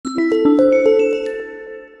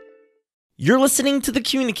You're listening to the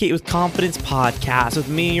Communicate with Confidence podcast with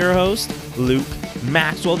me, your host, Luke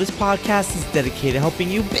Maxwell. This podcast is dedicated to helping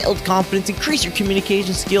you build confidence, increase your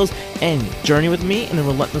communication skills, and journey with me in the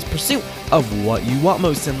relentless pursuit of what you want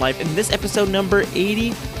most in life. In this episode number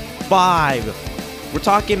 85, we're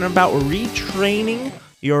talking about retraining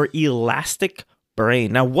your elastic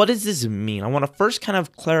brain. Now, what does this mean? I want to first kind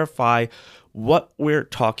of clarify what we're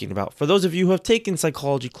talking about. For those of you who have taken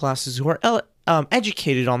psychology classes who are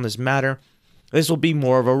educated on this matter, this will be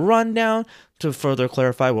more of a rundown to further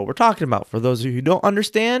clarify what we're talking about. For those of you who don't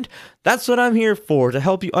understand, that's what I'm here for, to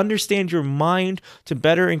help you understand your mind, to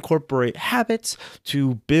better incorporate habits,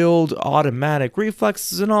 to build automatic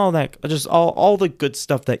reflexes and all that, just all the good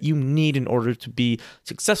stuff that you need in order to be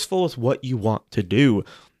successful with what you want to do.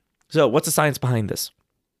 So what's the science behind this?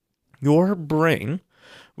 Your brain,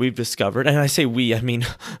 we've discovered, and I say we, I mean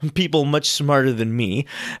people much smarter than me,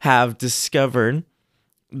 have discovered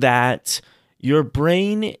that your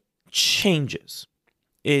brain changes.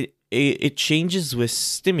 It changes with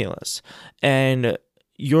stimulus, and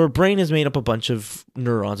your brain is made up a bunch of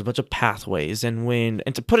neurons, a bunch of pathways, and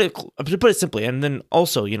to put it simply, and then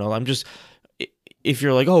also, if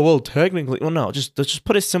you're like, oh well, technically, well, no, let's just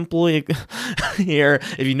put it simply here.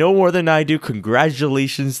 If you know more than I do,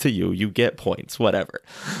 congratulations to you. You get points, whatever.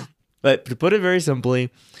 But to put it very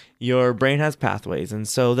simply, your brain has pathways, and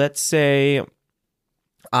so let's say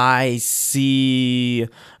I see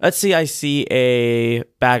a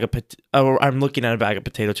bag of I'm looking at a bag of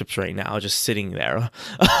potato chips right now, just sitting there.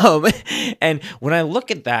 And when I look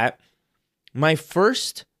at that, my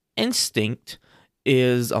first instinct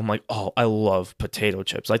is I'm like, oh, I love potato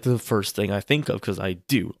chips. Like the first thing I think of, because I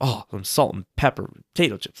do. Oh, some salt and pepper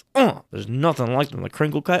potato chips. There's nothing like them. The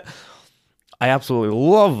crinkle cut. I absolutely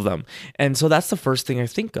love them. And so that's the first thing I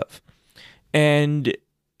think of. And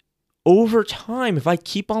over time, if I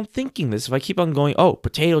keep on thinking this, if I keep on going, oh,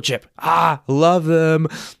 potato chip, love them,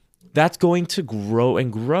 that's going to grow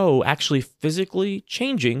and grow, actually physically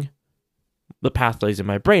changing the pathways in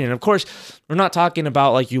my brain. And of course, we're not talking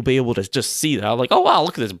about like you'll be able to just see that, like, oh wow,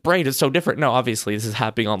 look at this brain, it's so different. No, obviously this is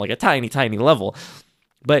happening on like a tiny, tiny level.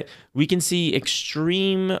 But we can see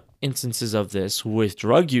extreme instances of this with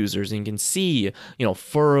drug users, and you can see,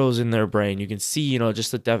 furrows in their brain. You can see,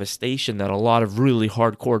 just the devastation that a lot of really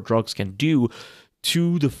hardcore drugs can do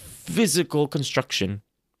to the physical construction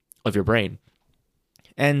of your brain.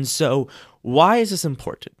 And so why is this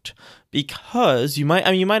important? Because you might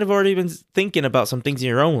have already been thinking about some things in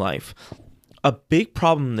your own life. A big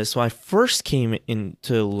problem in this, when I first came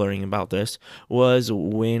into learning about this, was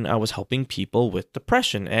when I was helping people with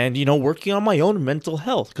depression and, working on my own mental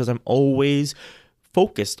health, because I'm always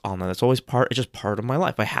focused on that. It's just part of my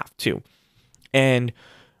life. I have to. And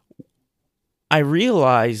I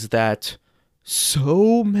realized that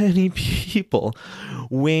so many people,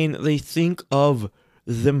 when they think of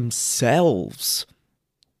themselves,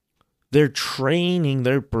 they're training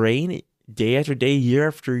their brain day after day, year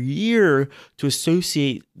after year, to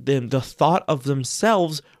associate the thought of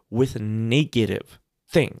themselves with negative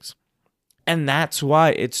things. And that's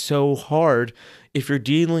why it's so hard if you're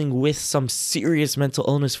dealing with some serious mental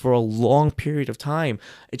illness for a long period of time.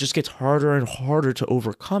 It just gets harder and harder to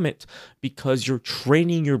overcome it because you're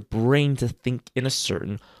training your brain to think in a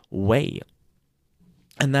certain way.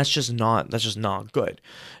 And that's just not good.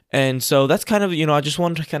 And so that's kind of, I just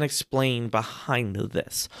wanted to kind of explain behind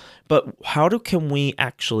this. But how can we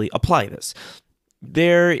actually apply this?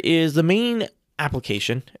 There is the main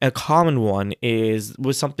application, a common one is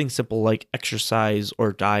with something simple like exercise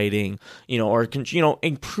or dieting, or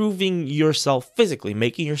improving yourself physically,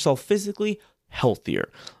 making yourself physically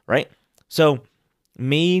healthier, right? So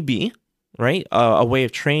maybe, right, a way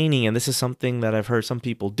of training, and this is something that I've heard some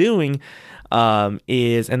people doing, and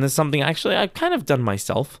this is something actually I've kind of done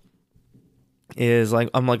myself, is like,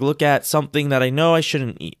 I'm like, look at something that I know I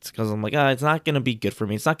shouldn't eat, because I'm like, it's not going to be good for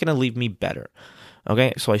me. It's not going to leave me better.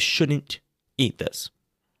 Okay, so I shouldn't eat this.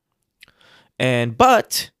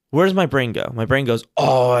 But where does my brain go? My brain goes,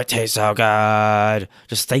 oh, it tastes so good.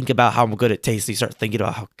 Just think about how good it tastes. You start thinking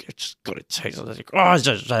about how good it tastes. Like,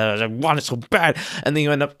 I want it so bad. And then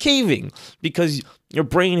you end up caving because your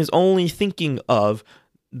brain is only thinking of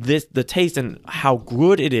the taste and how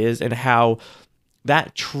good it is, and how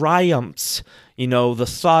that triumphs, the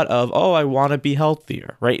thought of, oh, I want to be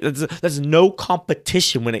healthier, right? There's no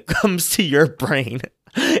competition when it comes to your brain.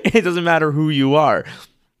 It doesn't matter who you are.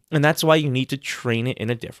 And that's why you need to train it in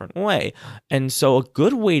a different way. And so a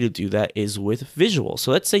good way to do that is with visual.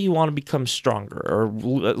 So let's say you want to become stronger or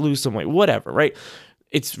lose some weight, whatever, right?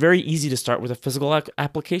 It's very easy to start with the physical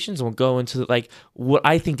applications, and we'll go into like what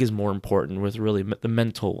I think is more important with really the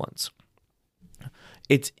mental ones.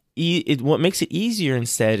 what makes it easier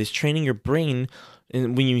instead is training your brain.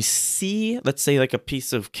 And when you see, let's say, like a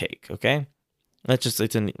piece of cake, okay? It's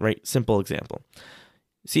a simple example.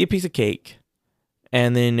 See a piece of cake,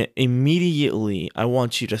 and then immediately I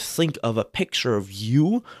want you to think of a picture of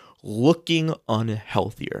you looking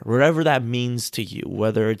unhealthier, whatever that means to you,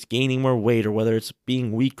 whether it's gaining more weight or whether it's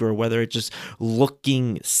being weaker or whether it's just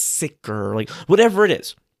looking sicker, like whatever it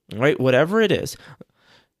is, right? Whatever it is.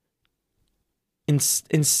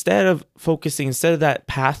 Instead of that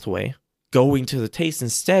pathway going to the taste,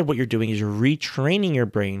 instead what you're doing is you're retraining your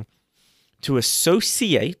brain to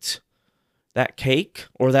associate that cake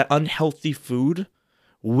or that unhealthy food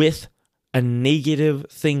with a negative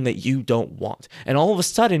thing that you don't want. And all of a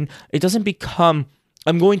sudden, it doesn't become,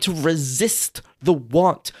 I'm going to resist the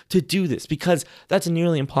want to do this, because that's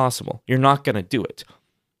nearly impossible. You're not going to do it,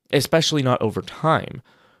 especially not over time.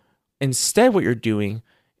 Instead, what you're doing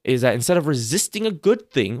is that instead of resisting a good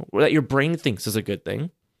thing, or that your brain thinks is a good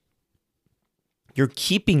thing, you're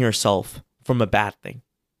keeping yourself from a bad thing.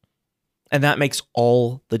 And that makes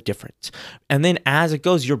all the difference. And then as it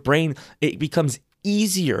goes, your brain, it becomes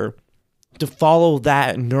easier to follow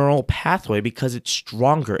that neural pathway because it's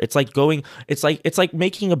stronger. It's like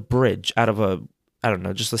making a bridge out of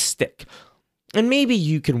just a stick. And maybe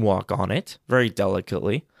you can walk on it very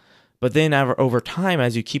delicately, but then over time,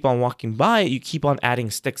 as you keep on walking by it, you keep on adding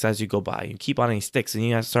sticks as you go by. You keep on adding sticks, and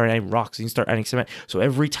you start adding rocks, and you start adding cement. So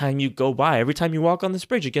every time you go by, every time you walk on this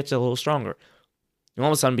bridge, it gets a little stronger. And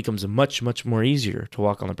all of a sudden, it becomes much, much more easier to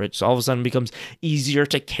walk on the bridge. So all of a sudden, it becomes easier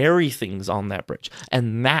to carry things on that bridge.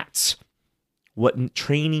 And that's what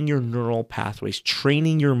training your neural pathways,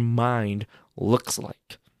 training your mind looks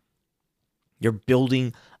like. You're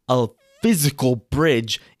building a physical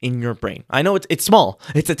bridge in your brain. I know it's small.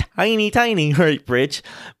 It's a tiny, tiny bridge,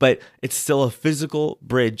 but it's still a physical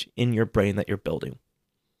bridge in your brain that you're building.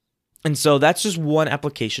 And so that's just one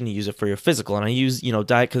application to use it for your physical. And I use,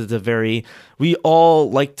 diet because we all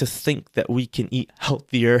like to think that we can eat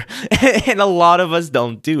healthier, and a lot of us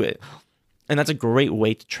don't do it. And that's a great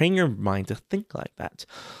way to train your mind to think like that.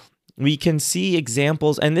 We can see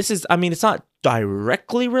examples, and this is, it's not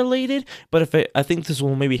directly related, but I think this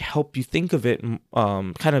will maybe help you think of it,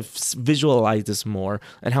 kind of visualize this more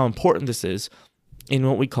and how important this is in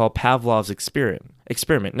what we call Pavlov's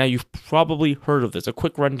experiment. Now, you've probably heard of this. A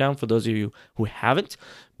quick rundown for those of you who haven't.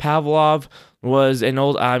 Pavlov was an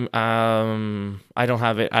old I don't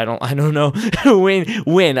have it. I don't know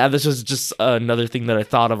when. This was just another thing that I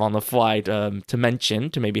thought of on the fly to mention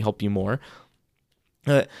to maybe help you more.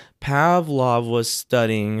 Pavlov was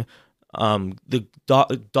studying the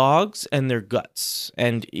dogs and their guts,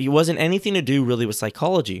 and it wasn't anything to do really with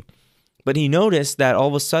psychology. But he noticed that all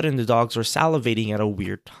of a sudden the dogs were salivating at a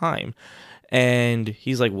weird time. And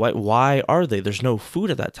he's like, "What? Why are they? There's no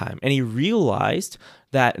food at that time." And he realized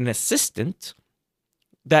that an assistant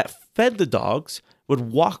that fed the dogs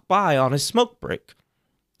would walk by on his smoke break.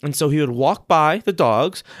 And so he would walk by the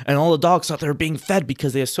dogs, and all the dogs thought they were being fed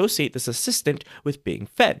because they associate this assistant with being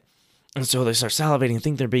fed. And so they start salivating and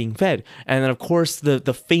think they're being fed. And then, of course,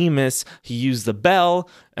 the famous, he used the bell,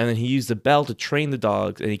 and then he used the bell to train the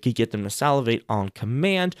dogs, and he could get them to salivate on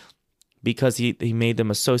command because he made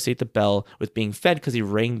them associate the bell with being fed because he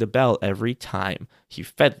rang the bell every time he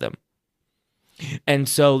fed them. And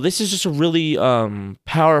so this is just a really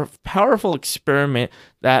powerful experiment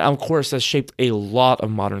that, of course, has shaped a lot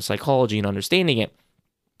of modern psychology and understanding it.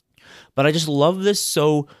 But I just love this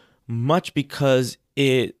so much because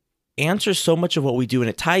it answers so much of what we do, and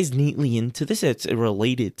it ties neatly into this. It's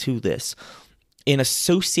related to this in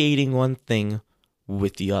associating one thing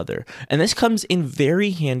with the other. And this comes in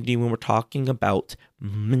very handy when we're talking about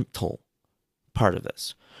mental part of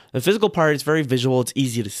this. The physical part is very visual. It's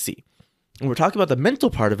easy to see. When we're talking about the mental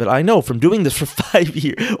part of it, I know from doing this for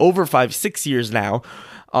 6 years now,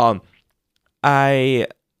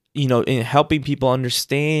 in helping people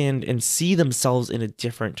understand and see themselves in a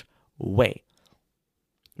different way.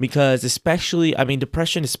 Because especially,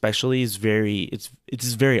 depression especially is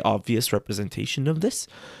it's very obvious representation of this,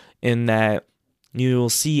 in that you'll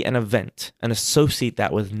see an event and associate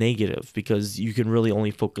that with negative because you can really only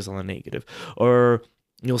focus on the negative. Or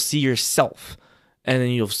you'll see yourself, and then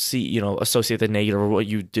you'll see, associate the negative, or what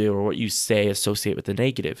you do or what you say associate with the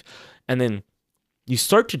negative. And then you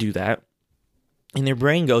start to do that, and your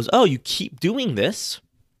brain goes, "Oh, you keep doing this,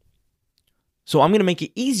 so I'm going to make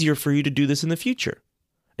it easier for you to do this in the future."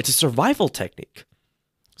 It's a survival technique.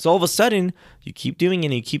 So all of a sudden, you keep doing it,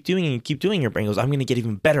 and you keep doing it, and you keep doing it. Your brain goes, "I'm going to get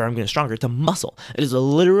even better. I'm going to stronger." It's a muscle. It is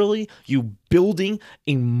literally you building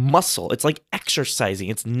a muscle. It's like exercising.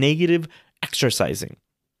 It's negative exercising.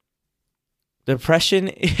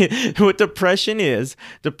 Depression, what depression is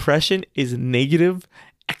negative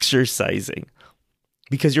exercising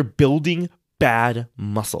because you're building bad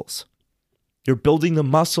muscles. You're building the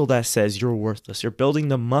muscle that says you're worthless. You're building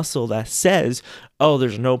the muscle that says, oh,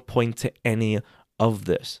 there's no point to any of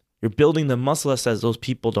this. You're building the muscle that says those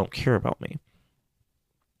people don't care about me.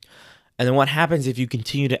 And then what happens if you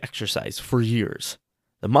continue to exercise for years?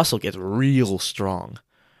 The muscle gets real strong.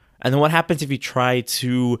 And then what happens if you try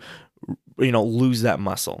to, lose that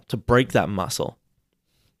muscle, to break that muscle?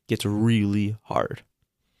 It gets really hard.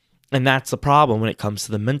 And that's the problem when it comes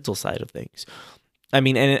to the mental side of things. I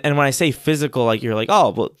mean, and when I say physical, like you're like,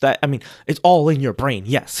 oh, well, it's all in your brain.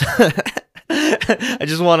 Yes. I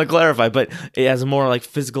just want to clarify, but it has a more like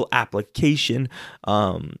physical application,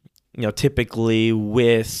 typically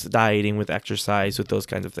with dieting, with exercise, with those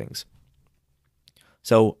kinds of things.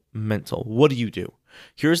 So mental, what do you do?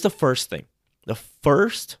 Here's the first thing. The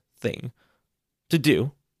first thing to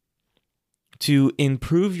do to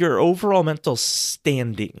improve your overall mental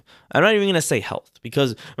standing. I'm not even going to say health,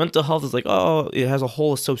 because mental health is like, oh, it has a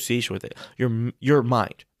whole association with it. Your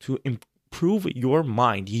mind. To improve your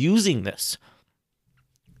mind using this.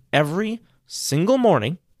 Every single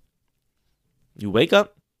morning, you wake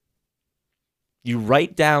up, you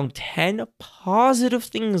write down 10 positive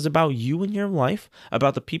things about you and your life,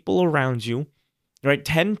 about the people around you. Right?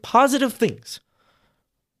 10 positive things.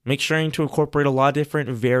 Make sure to incorporate a lot of different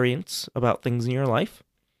variants about things in your life.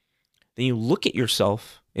 Then you look at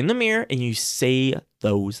yourself in the mirror and you say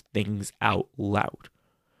those things out loud.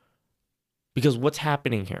 Because what's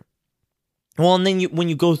happening here? Well, and then when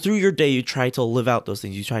you go through your day, you try to live out those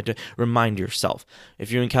things. You try to remind yourself.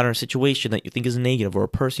 If you encounter a situation that you think is negative or a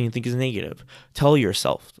person you think is negative, tell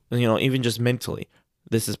yourself, even just mentally,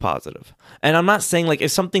 this is positive. And I'm not saying like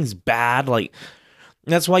if something's bad, like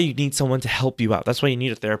that's why you need someone to help you out. That's why you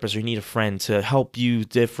need a therapist or you need a friend to help you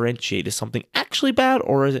differentiate. Is something actually bad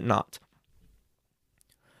or is it not?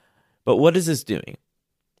 But what is this doing?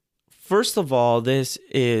 First of all, this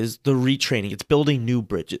is the retraining. It's building new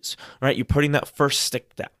bridges, right? You're putting that first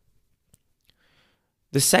stick down.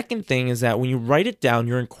 The second thing is that when you write it down,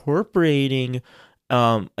 you're incorporating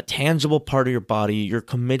a tangible part of your body. You're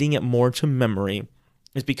committing it more to memory.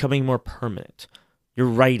 It's becoming more permanent. You're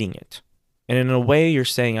writing it. And in a way, you're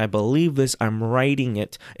saying, I believe this. I'm writing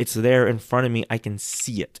it. It's there in front of me. I can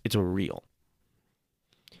see it. It's real.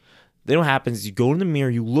 Then what happens is you go in the mirror,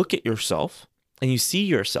 you look at yourself, and you see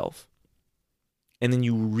yourself. And then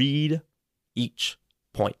you read each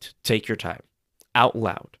point. Take your time. Out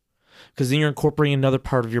loud. Because then you're incorporating another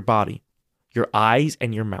part of your body. Your eyes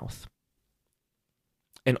and your mouth.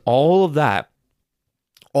 And all of that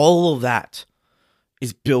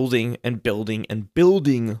is building and building and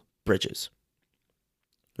building bridges.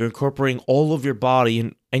 You're incorporating all of your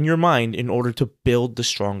body and your mind in order to build the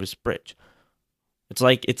strongest bridge. It's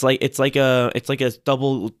like a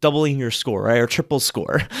doubling your score, right? Or triple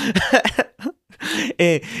score.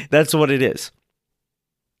 That's what it is.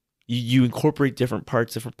 You incorporate different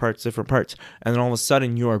parts, and then all of a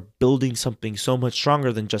sudden you are building something so much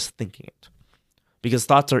stronger than just thinking it. Because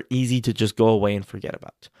thoughts are easy to just go away and forget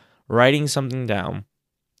about. Writing something down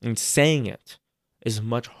and saying it is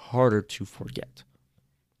much harder to forget.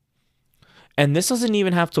 And this doesn't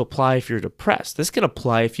even have to apply if you're depressed. This can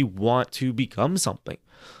apply if you want to become something.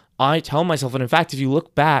 I tell myself, and in fact, if you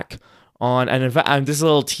look back on, and in fact, this is a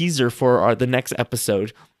little teaser for the next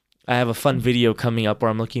episode. I have a fun video coming up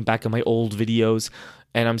where I'm looking back at my old videos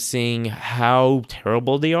and I'm seeing how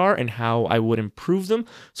terrible they are and how I would improve them.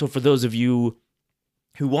 So for those of you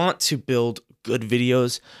who want to build good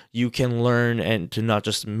videos, you can learn and to not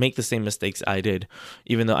just make the same mistakes I did,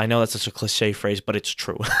 even though I know that's such a cliche phrase, but it's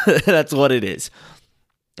true. That's what it is.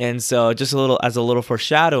 And so just as a little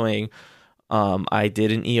foreshadowing, I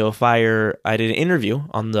did an interview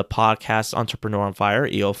on the podcast Entrepreneur on Fire,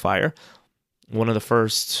 EO Fire. One of the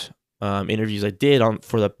first interviews I did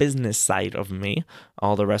for the business side of me.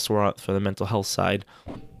 All the rest were for the mental health side.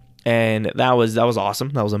 And that was awesome.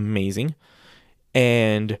 That was amazing.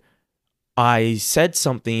 And I said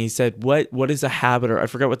something. He said, what is a habit? Or I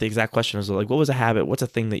forgot what the exact question was. Like, what was a habit? What's a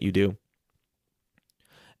thing that you do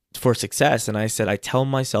for success? And I said, I tell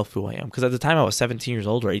myself who I am. Because at the time I was 17 years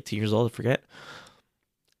old or 18 years old, I forget.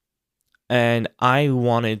 And I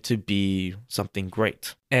wanted to be something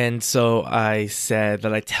great. And so I said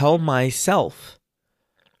that I tell myself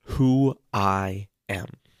who I am.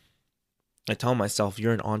 I tell myself,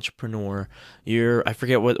 you're an entrepreneur. I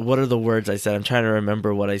forget what are the words I said. I'm trying to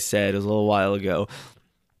remember what I said. It was a little while ago.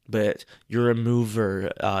 But you're a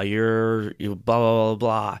mover. You blah, blah, blah,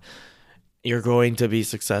 blah. You're going to be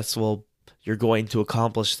successful you're going to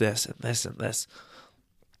accomplish this and this and this.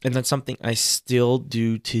 And that's something I still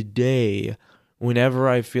do today. Whenever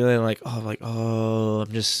I feel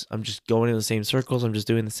I'm just going in the same circles, I'm just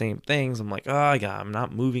doing the same things. I'm like, oh yeah, I'm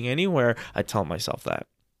not moving anywhere. I tell myself that.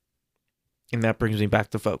 And that brings me back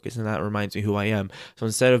to focus, and that reminds me who I am. So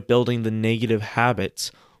instead of building the negative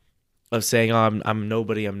habits of saying, oh, I'm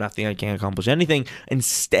nobody, I'm nothing, I can't accomplish anything,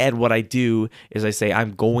 instead what I do is I say,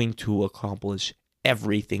 I'm going to accomplish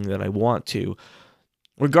everything that I want to,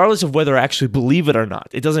 regardless of whether I actually believe it or not.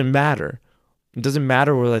 It doesn't matter. It doesn't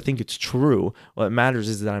matter whether I think it's true. What matters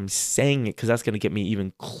is that I'm saying it, because that's going to get me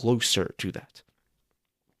even closer to that.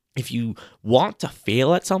 If you want to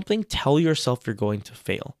fail at something, tell yourself you're going to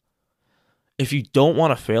fail. If you don't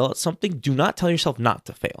want to fail at something, do not tell yourself not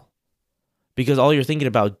to fail. Because all you're thinking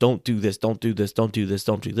about, don't do this, don't do this, don't do this,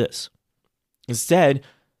 don't do this. Instead,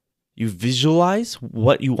 you visualize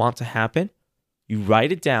what you want to happen. You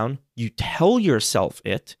write it down. You tell yourself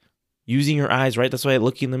it using your eyes, right? That's why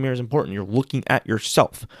looking in the mirror is important. You're looking at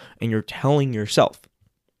yourself and you're telling yourself.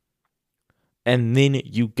 And then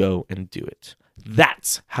you go and do it.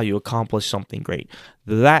 That's how you accomplish something great.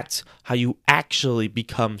 That's how you actually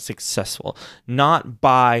become successful. Not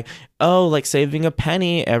by, saving a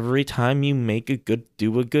penny every time you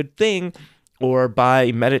do a good thing, or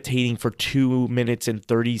by meditating for 2 minutes and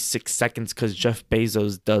 36 seconds because Jeff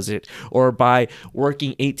Bezos does it, or by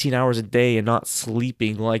working 18 hours a day and not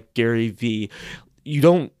sleeping like Gary Vee.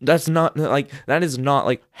 That is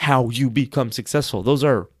not how you become successful. Those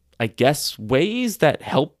are, I guess, ways that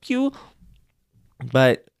help you.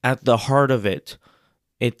 But at the heart of it,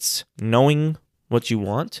 it's knowing what you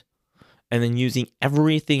want and then using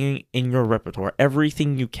everything in your repertoire,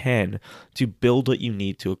 everything you can to build what you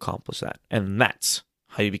need to accomplish that. And that's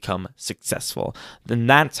how you become successful. Then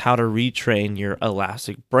that's how to retrain your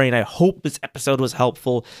elastic brain. I hope this episode was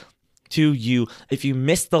helpful to you. If you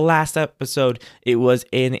missed the last episode, it was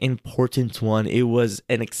an important one. It was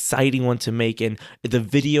an exciting one to make, and the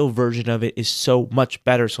video version of it is so much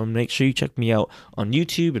better. So make sure you check me out on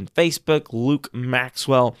YouTube and Facebook, Luke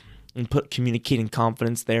Maxwell, and put Communicating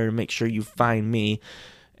Confidence there to make sure you find me.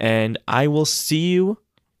 And I will see you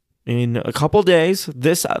in a couple days,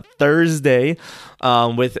 this Thursday,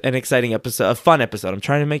 with an exciting episode, a fun episode. I'm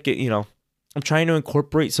trying to make it, I'm trying to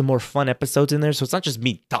incorporate some more fun episodes in there. So it's not just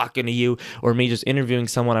me talking to you or me just interviewing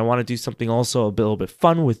someone. I want to do something also a little bit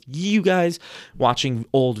fun with you guys, watching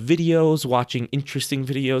old videos, watching interesting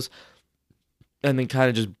videos, and then kind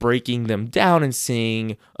of just breaking them down and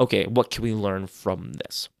seeing, okay, what can we learn from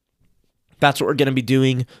this? That's what we're going to be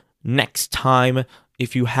doing next time.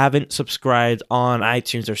 If you haven't subscribed on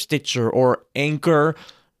iTunes or Stitcher or Anchor,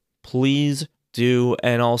 please do.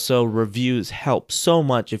 And also, reviews help so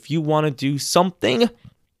much. If you want to do something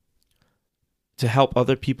to help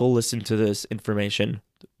other people listen to this information,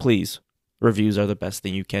 please, reviews are the best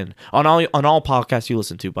thing you can on all podcasts you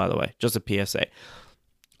listen to, by the way. Just a PSA.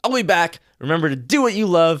 I'll be back. Remember to do what you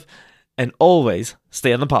love and always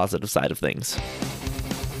stay on the positive side of things.